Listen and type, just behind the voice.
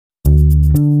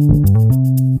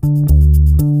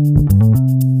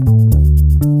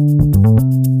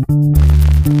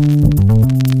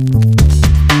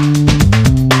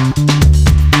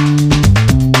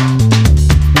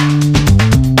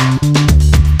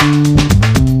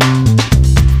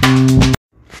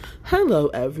Hello,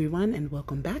 everyone, and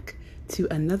welcome back to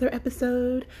another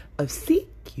episode of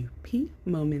CQP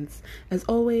Moments. As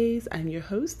always, I'm your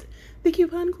host, the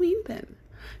Coupon Queen Pen.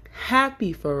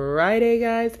 Happy Friday,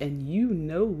 guys, and you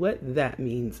know what that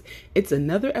means. It's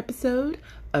another episode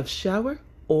of Shower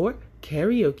or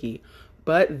Karaoke,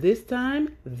 but this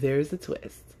time there's a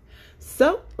twist.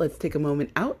 So let's take a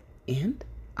moment out, and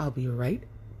I'll be right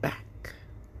back.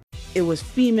 It was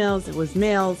females, it was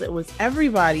males, it was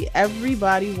everybody.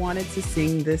 Everybody wanted to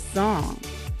sing this song.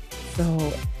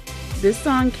 So this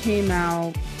song came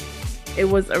out, it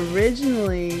was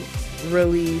originally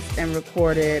released and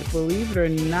recorded, believe it or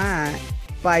not,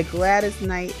 by Gladys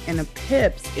Knight and the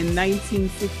Pips in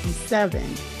 1967. Yeah,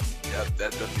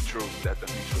 that's definitely true. That's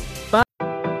definitely true.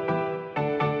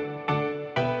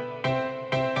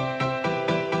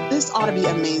 This ought to be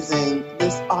amazing.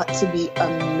 This ought to be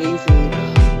amazing.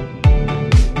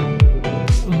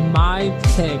 My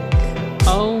pick.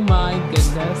 Oh my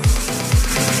goodness.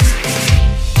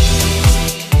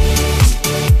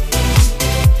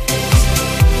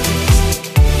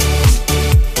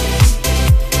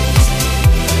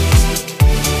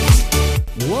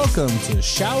 Welcome to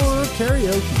Shower or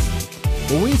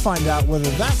Karaoke, where we find out whether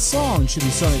that song should be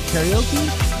sung at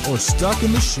karaoke or stuck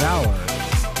in the shower.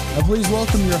 Now please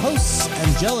welcome your hosts,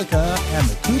 Angelica and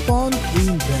the Coupon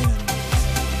Queen Pen.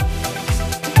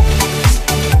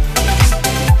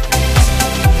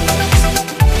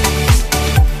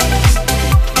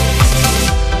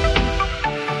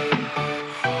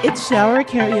 It's Shower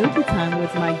Karaoke time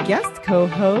with my guest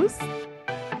co-host,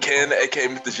 Ken, aka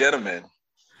Mr. Gentleman.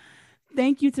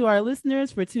 Thank you to our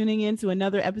listeners for tuning in to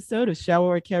another episode of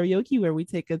Shower or Karaoke, where we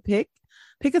take a pick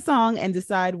a song and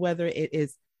decide whether it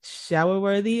is shower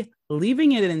worthy,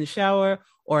 leaving it in the shower,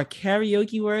 or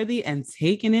karaoke worthy and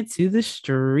taking it to the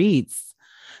streets.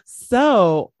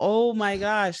 So, oh my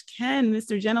gosh, Ken,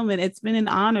 Mr. Gentleman, it's been an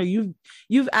honor.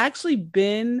 You've actually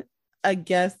been a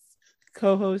guest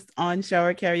co-host on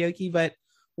Shower Karaoke, but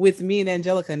with me and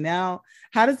Angelica. Now,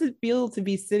 how does it feel to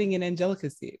be sitting in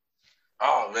Angelica's seat?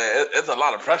 Oh man, it's a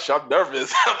lot of pressure. I'm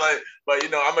nervous. But I'm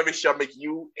gonna make sure I make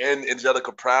you and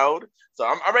Angelica proud. So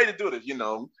I'm ready to do this.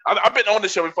 I've been on the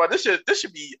show before. This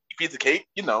should be a piece of cake.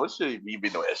 It should be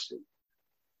no issue.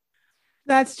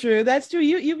 That's true.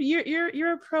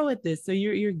 You're a pro at this, so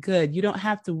you're good. You don't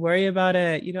have to worry about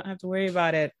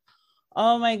it.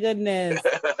 Oh my goodness.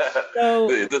 So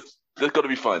this is gonna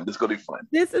be fun. This is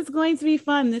going to be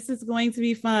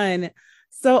fun.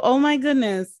 So, oh my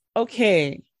goodness.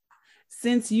 Okay.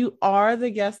 Since you are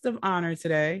the guest of honor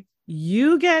today,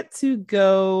 you get to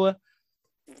go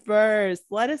first.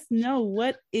 Let us know,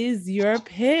 what is your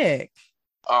pick?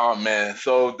 Oh man,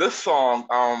 so this song,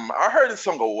 I heard this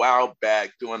song a while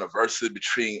back doing a verse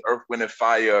between Earth, Wind, and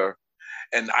Fire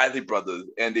and Isley Brothers,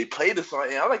 and they played the song,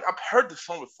 and I've heard this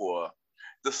song before.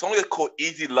 The song is called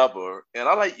Easy Lover, and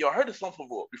I heard this song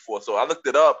before, so I looked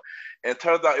it up, and it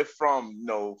turns out it's from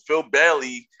Phil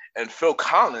Bailey and Phil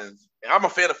Collins. And I'm a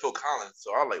fan of Phil Collins,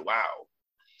 so I'm like, wow.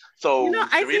 So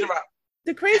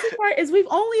the crazy part is we've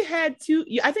only had two.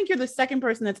 I think you're the second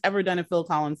person that's ever done a Phil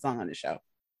Collins song on the show.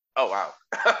 Oh wow.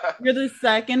 You're the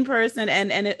second person,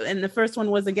 and the first one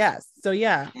was a guest. So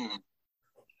yeah.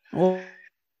 Well,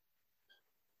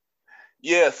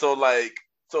 yeah. So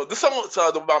this song.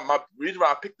 So my reason why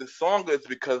I picked this song is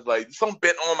because this song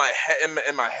been on my head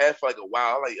in my head for a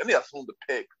while. I need a song to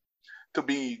pick to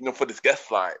be for this guest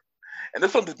slide. And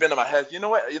this song has been in my head. You know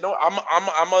what? I'm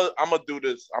gonna do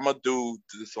this. I'm gonna do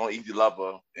this song Easy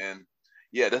Lover, and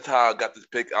yeah, that's how I got this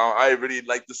pick. I really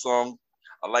like the song.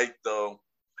 I like the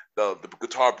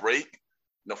guitar break.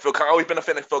 Phil. I've always been a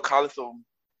fan of Phil Collins, so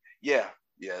yeah.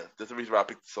 That's the reason why I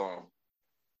picked the song.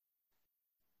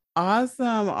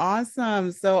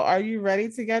 Awesome. So, are you ready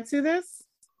to get to this?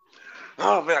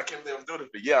 Oh man, I can't believe I'm doing this,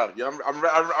 but yeah, I'm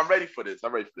ready for this.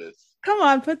 Come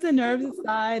on, put the nerves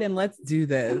aside and let's do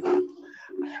this.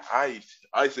 I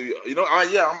see. Let's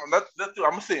do.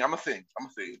 I'm gonna sing. I'm gonna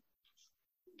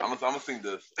sing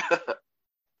this.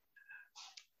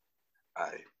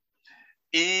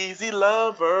 Easy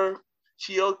lover,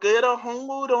 she'll get a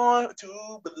hold on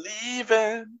to believe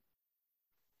in,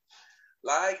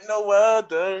 like no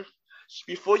other.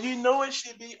 Before you know it,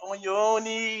 she'll be on your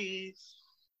knees.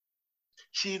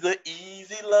 She's an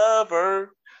easy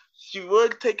lover. She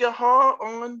would take your heart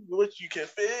on, but you can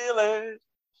feel it.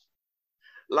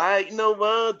 Like no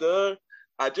other.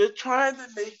 I just trying to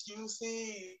make you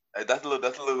see. That's a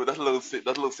little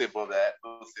simple of that.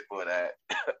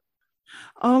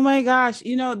 Oh my gosh.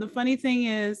 The funny thing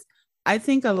is, I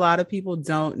think a lot of people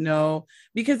don't know,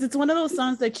 because it's one of those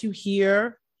songs that you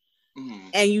hear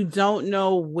and you don't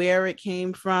know where it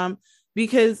came from.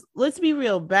 Because let's be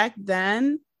real, back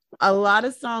then, a lot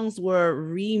of songs were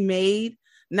remade,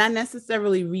 not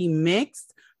necessarily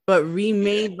remixed, but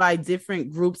remade by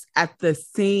different groups at the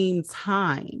same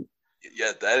time.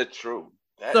 Yeah, that is true.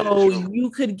 So you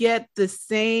could get the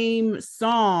same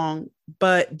song,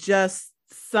 but just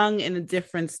sung in a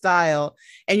different style.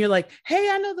 And you're like, hey,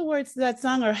 I know the words to that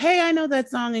song, or hey, I know that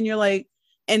song. And you're like,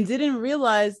 and didn't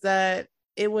realize that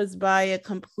it was by a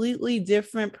completely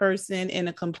different person in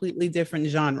a completely different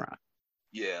genre.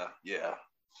 Yeah.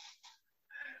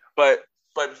 But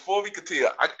before we continue,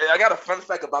 I got a fun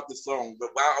fact about this song. But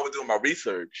while I was doing my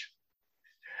research,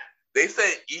 they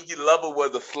said Easy Lover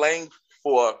was a slang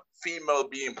for female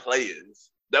being players.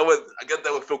 I guess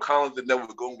that was Phil Collins that never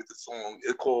was going with the song.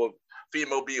 It's called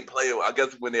female being player. I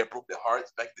guess when they broke their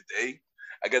hearts back in the day.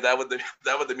 I guess that was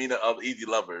the meaning of Easy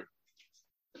Lover.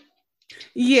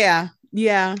 Yeah.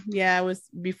 It was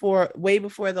way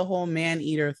before the whole man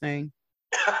eater thing.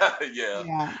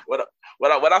 Yeah. When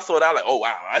I saw that, I was like, oh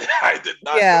wow, I did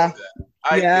not know that.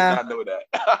 I did not know that.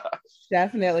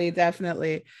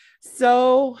 Definitely.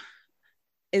 So,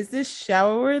 is this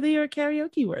shower worthy or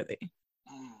karaoke worthy?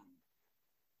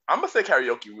 I'm gonna say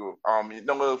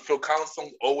karaoke. Phil Collins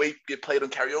songs always get played on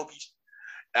karaoke.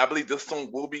 I believe this song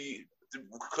could be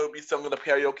sung in the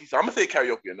karaoke. So I'm gonna say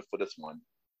karaoke for this one.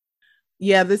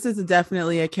 Yeah, this is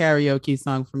definitely a karaoke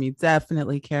song for me.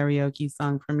 Definitely karaoke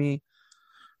song for me.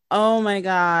 Oh my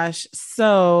gosh.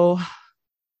 So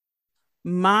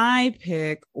my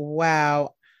pick,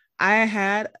 wow.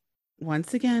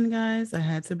 Once again, guys, I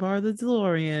had to borrow the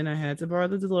DeLorean.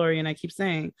 I keep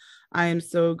saying I am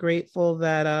so grateful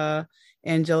that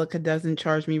Angelica doesn't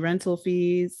charge me rental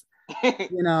fees,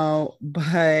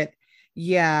 but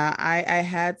yeah, I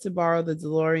had to borrow the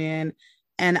DeLorean,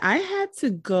 and I had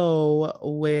to go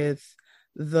with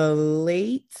the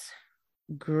late,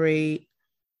 great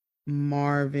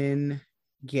Marvin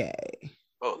Gaye.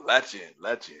 Oh, legend.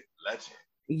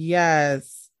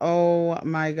 Yes. Oh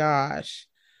my gosh.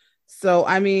 So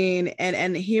I mean,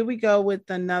 and here we go with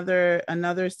another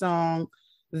song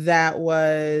that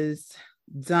was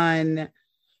done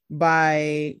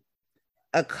by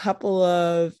a couple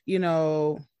of,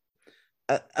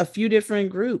 a few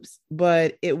different groups,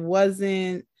 but it was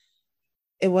like,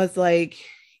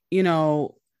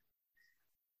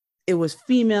 it was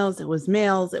females, it was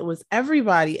males, it was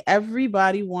everybody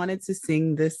wanted to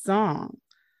sing this song.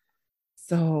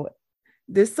 So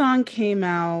this song came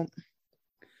out.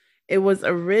 It was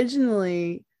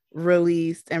originally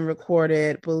released and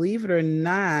recorded, believe it or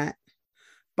not,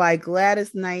 by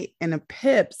Gladys Knight and the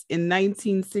Pips in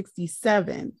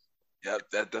 1967. Yeah,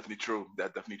 that's definitely true.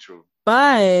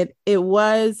 But it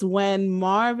was when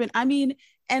Marvin,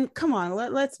 and come on,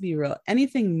 let's be real.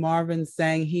 Anything Marvin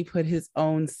sang, he put his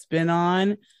own spin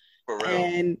on. For real.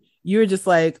 And you're just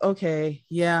like, okay,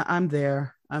 yeah, I'm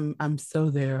there. I'm so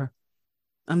there.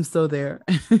 And the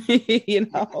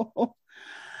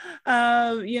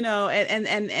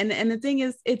thing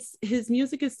is, his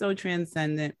music is so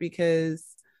transcendent because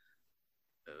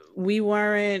we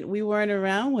weren't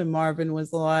around when Marvin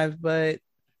was alive, but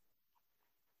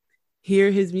here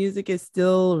his music is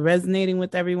still resonating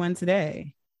with everyone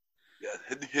today. Yeah,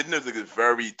 his music is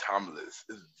very timeless.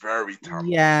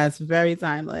 Yeah, it's very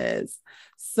timeless.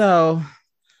 So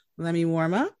let me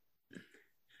warm up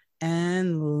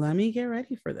and let me get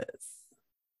ready for this.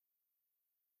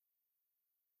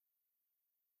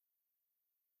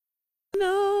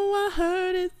 No, I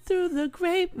heard it through the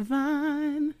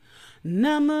grapevine.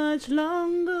 Not much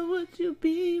longer would you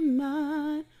be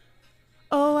mine.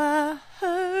 Oh, I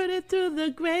heard it through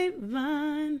the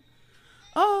grapevine.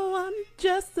 Oh, I'm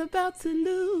just about to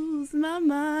lose my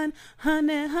mind.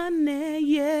 Honey,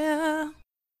 yeah.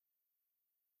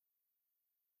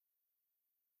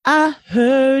 I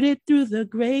heard it through the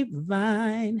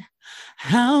grapevine.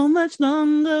 How much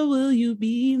longer will you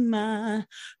be my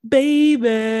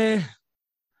baby?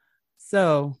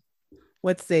 So,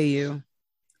 what say you?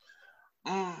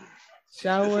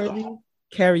 Shower worthy,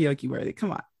 karaoke worthy.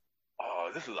 Come on.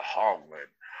 Oh, this is a hard one.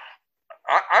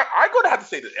 I'm gonna have to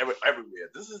say this everywhere.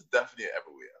 This is definitely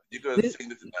everywhere. You can sing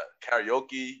this in the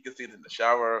karaoke. You can sing it in the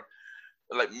shower.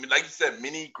 Like you said,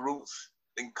 many groups,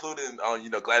 including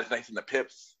Gladys Knight and the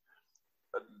Pips,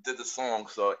 did the song.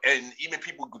 So, and even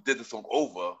people who did the song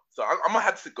over. So I'm gonna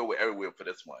have to go with everywhere for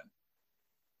this one.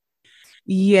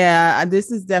 Yeah,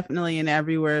 this is definitely an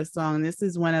everywhere song. This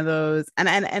is one of those, and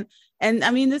I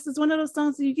mean, this is one of those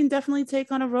songs that you can definitely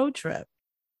take on a road trip.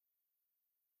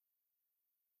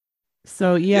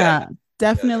 So yeah,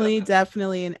 definitely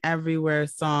an everywhere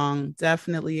song.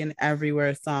 Definitely an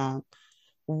everywhere song.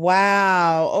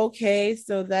 Wow. Okay,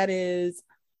 so that is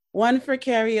one for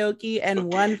karaoke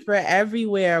and one for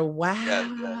everywhere.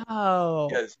 Wow.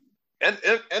 Yes. And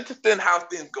interesting how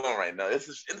things going right now. It's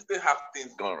just interesting how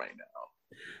things going right now.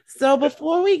 So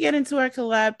before we get into our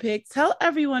collab pick, tell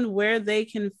everyone where they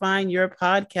can find your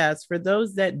podcast for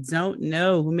those that don't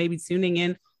know who may be tuning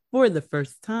in for the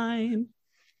first time.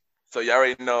 So you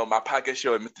already know my podcast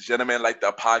show is Mr. Gentleman Like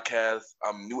That Podcast.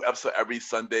 New episode every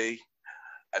Sunday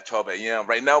at 12 a.m.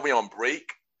 Right now we're on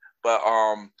break, but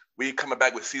we coming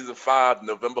back with season 5,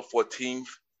 November 14th.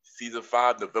 Season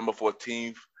 5, November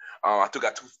 14th. I took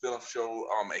our 2 spin-off show,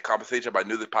 A Conversation About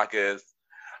Music Podcast.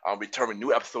 Returning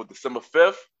new episode December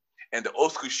 5th. And the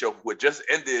Old School Show, which just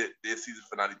ended their season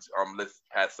finale this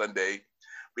past Sunday.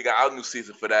 We got our new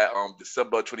season for that,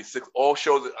 December 26th. All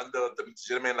shows are under the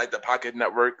Gentleman Like That Podcast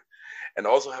Network. And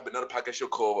also have another podcast show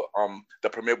called the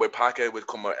Premier Boy Podcast, which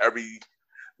comes out every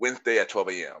Wednesday at 12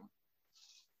 a.m.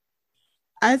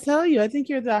 I tell you, I think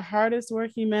you're the hardest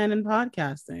working man in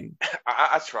podcasting.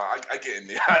 I try. I get in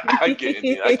there. I get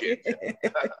in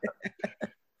there.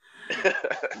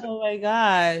 Oh my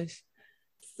gosh.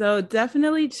 So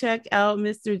definitely check out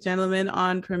Mr. Gentleman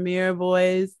on Premier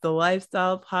Boys, the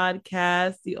Lifestyle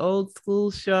Podcast, the Old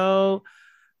School Show.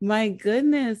 My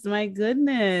goodness.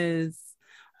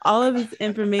 All of his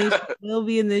information will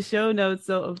be in the show notes.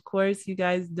 So of course, you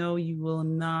guys know you will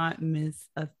not miss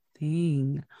a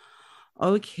thing.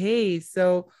 Okay,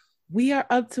 so we are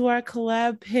up to our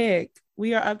collab pick.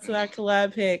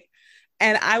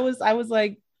 And I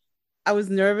was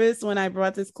nervous when I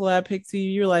brought this collab pick to you.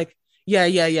 You're like,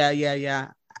 yeah.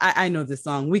 I know this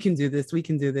song. We can do this.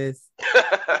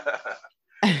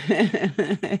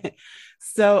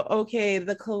 So, okay,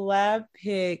 the collab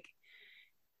pick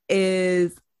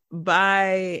is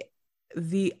by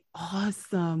the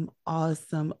awesome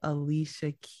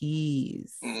Alicia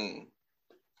Keys.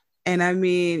 And I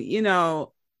mean, you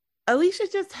know, Alicia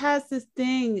just has this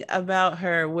thing about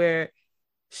her where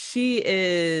she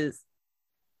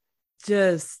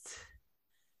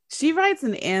writes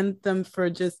an anthem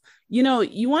for just, you know,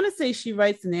 you want to say she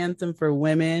writes an anthem for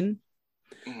women,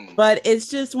 but it's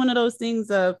just one of those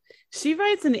things of she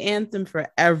writes an anthem for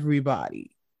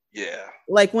everybody. Yeah.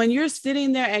 Like when you're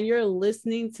sitting there and you're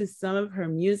listening to some of her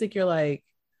music, you're like,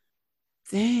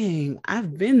 dang,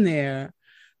 I've been there.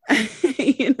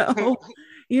 You know,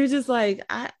 you're just like,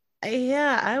 I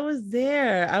was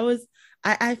there.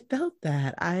 I felt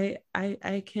that. I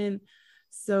can.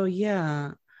 So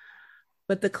yeah.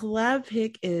 But the collab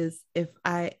pick is If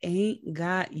I Ain't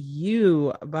Got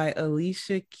You by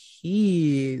Alicia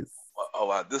Keys. Oh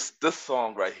wow, this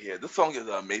song right here. This song is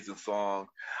an amazing song.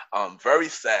 Very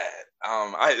sad.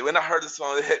 When I heard this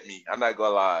song, it hit me. I'm not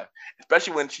gonna lie.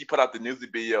 Especially when she put out the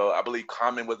music video. I believe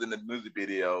Carmen was in the music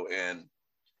video, and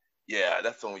yeah,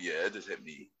 that song, yeah, it just hit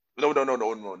me. No,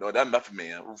 that Method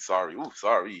Man. Ooh, sorry.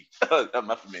 That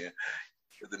Method Man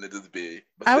is in the music video.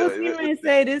 But I was going to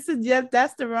say this is just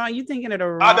that's the wrong. You thinking of the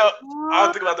wrong? I know. I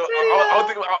was thinking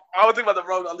about the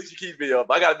wrong Alicia Keys video,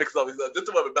 but I gotta mix up. This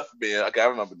is what Method Man. Okay, I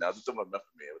remember now. This is what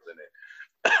Method Man was in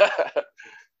it.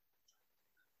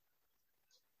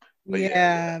 But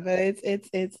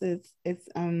it's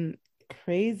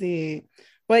crazy.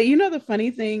 But you know the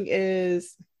funny thing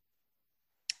is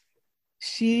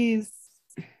she's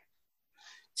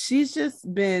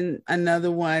just been another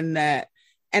one that,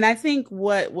 and I think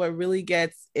what really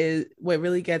gets it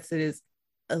is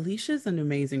Alicia's an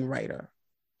amazing writer.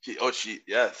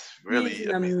 Really she's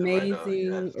an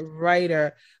amazing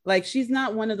writer. Like she's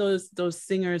not one of those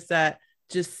singers that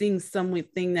just sings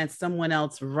something that someone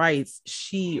else writes.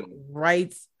 She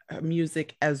writes her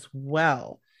music as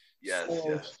well.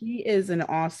 Yes. She is an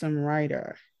awesome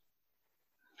writer.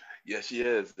 Yes, she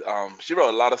is. She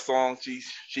wrote a lot of songs.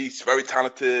 She's very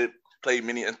talented. Played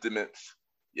many instruments.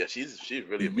 Yeah, she's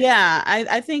really amazing. Yeah,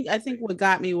 I think what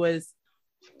got me was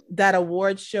that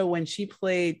award show when she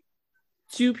played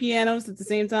 2 pianos at the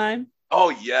same time. Oh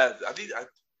yes, I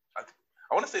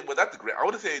want to say that's the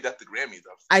Grammys.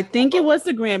 I think it was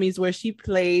the Grammys where she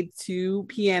played 2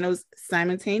 pianos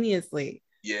simultaneously.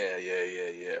 Yeah.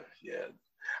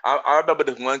 I remember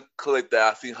this one clip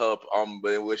that I seen her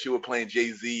where she was playing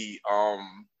Jay-Z. I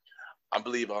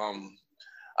believe it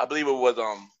was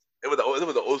an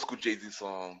old school Jay-Z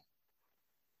song.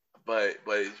 But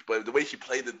the way she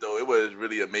played it though, it was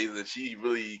really amazing. She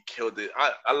really killed it.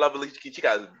 I love Alicia Keys. She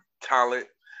got talent.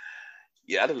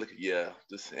 Yeah,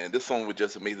 this song was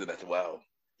just amazing as well.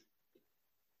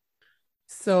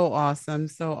 So awesome.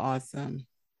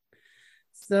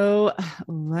 So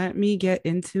let me get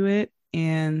into it,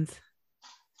 and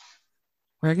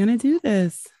we're gonna do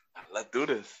this. Let's do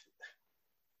this.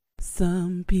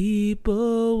 Some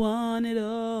people want it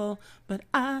all, but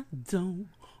I don't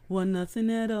want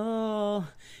nothing at all.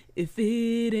 If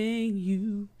it ain't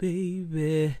you,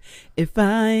 baby, if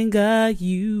I ain't got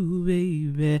you,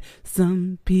 baby.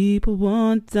 Some people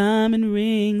want diamond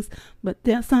rings, but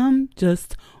there's some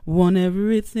just want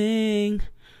everything.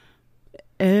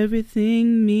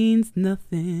 Everything means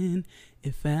nothing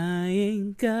if I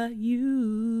ain't got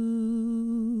you.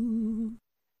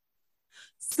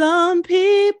 Some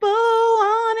people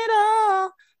want it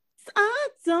all. I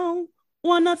don't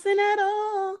want nothing at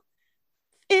all.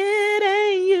 It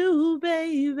ain't you,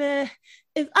 baby,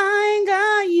 if I ain't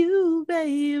got you,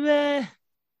 baby.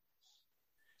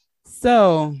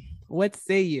 So, what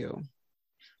say you?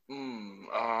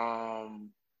 I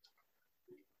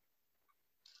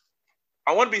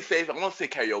want to be safe. I'm gonna say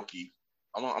karaoke.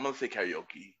 I'm gonna say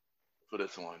karaoke for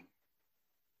this one.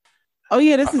 Oh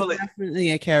yeah, this I is feel like-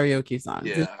 definitely a karaoke song.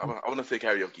 Yeah, I'm gonna say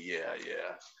karaoke. Yeah.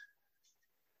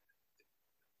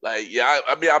 Like, yeah,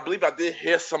 I mean, I believe I did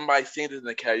hear somebody sing this in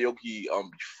the karaoke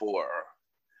before.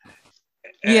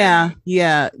 And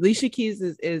Yeah. Alicia Keys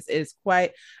is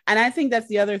quite, and I think that's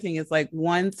the other thing is like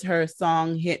once her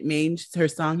song hits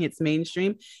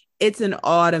mainstream, it's an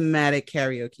automatic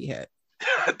karaoke hit.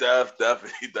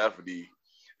 definitely.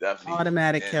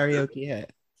 Automatic And karaoke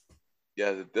hit.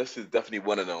 Yeah, this is definitely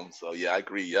one of them. So yeah, I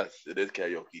agree. Yes, it is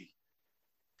karaoke.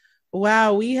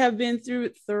 Wow, we have been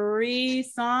through 3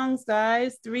 songs,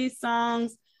 guys. 3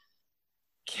 songs.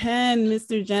 Ken,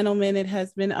 Mr. Gentleman, it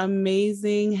has been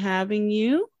amazing having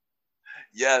you.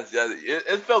 Yes.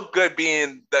 It felt good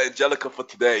being the Angelica for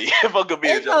today. It felt good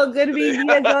being It felt good to be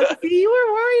today. Angelica. See, you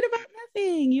were worried about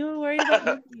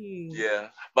nothing. Yeah,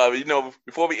 but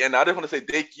before we end, I just want to say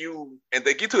thank you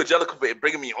to Angelica for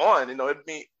bringing me on.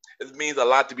 It means a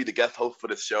lot to be the guest host for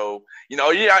the show. Y'all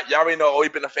already know I've always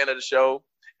been a fan of the show.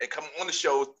 And come on the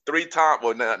show 3 times,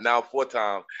 well now 4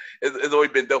 times. It's always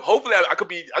been dope. Hopefully I could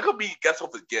be guest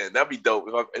host again. That'd be dope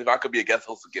if I could be a guest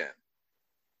host again.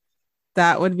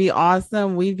 That would be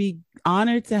awesome. We'd be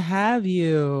honored to have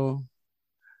you.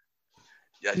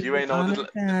 Yeah, you ain't know. Honored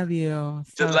to have you.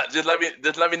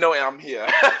 Just let me know I'm here.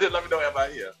 Just let me know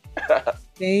I'm here.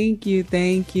 Thank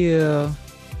you.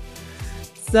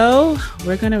 So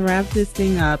we're gonna wrap this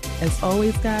thing up. As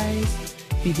always, guys,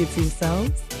 be good to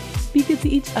yourselves, be good to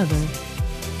each other,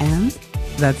 and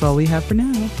that's all we have for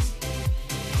now.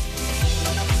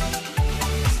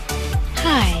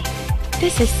 Hi,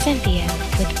 this is Cynthia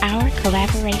with our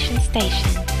collaboration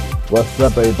station. What's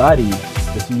up, everybody?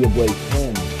 This is your boy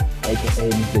Ken, aka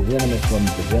Mr. Gentleman from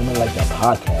the Gentleman Like That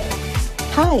podcast.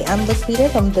 Hi, I'm Laquita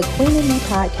from the Queen and Me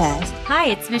podcast. Hi,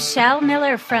 it's Michelle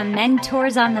Miller from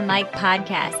Mentors on the Mic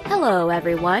podcast. Hello,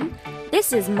 everyone.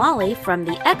 This is Molly from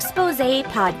the Expose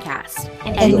podcast.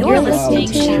 And you're listening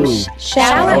to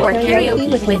Shower or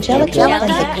Karaoke with Angelica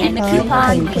and the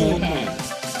Coupon Queen.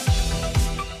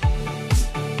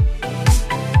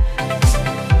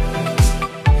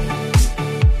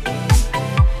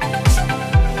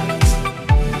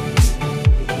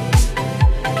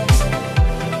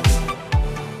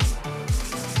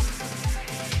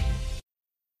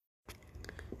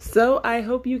 So I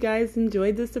hope you guys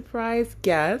enjoyed the surprise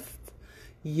guest.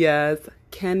 Yes,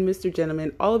 Ken, Mr.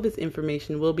 Gentleman, all of his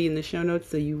information will be in the show notes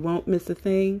so you won't miss a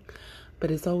thing.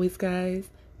 But as always, guys,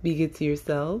 be good to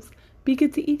yourselves, be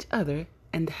good to each other,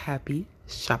 and happy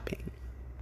shopping.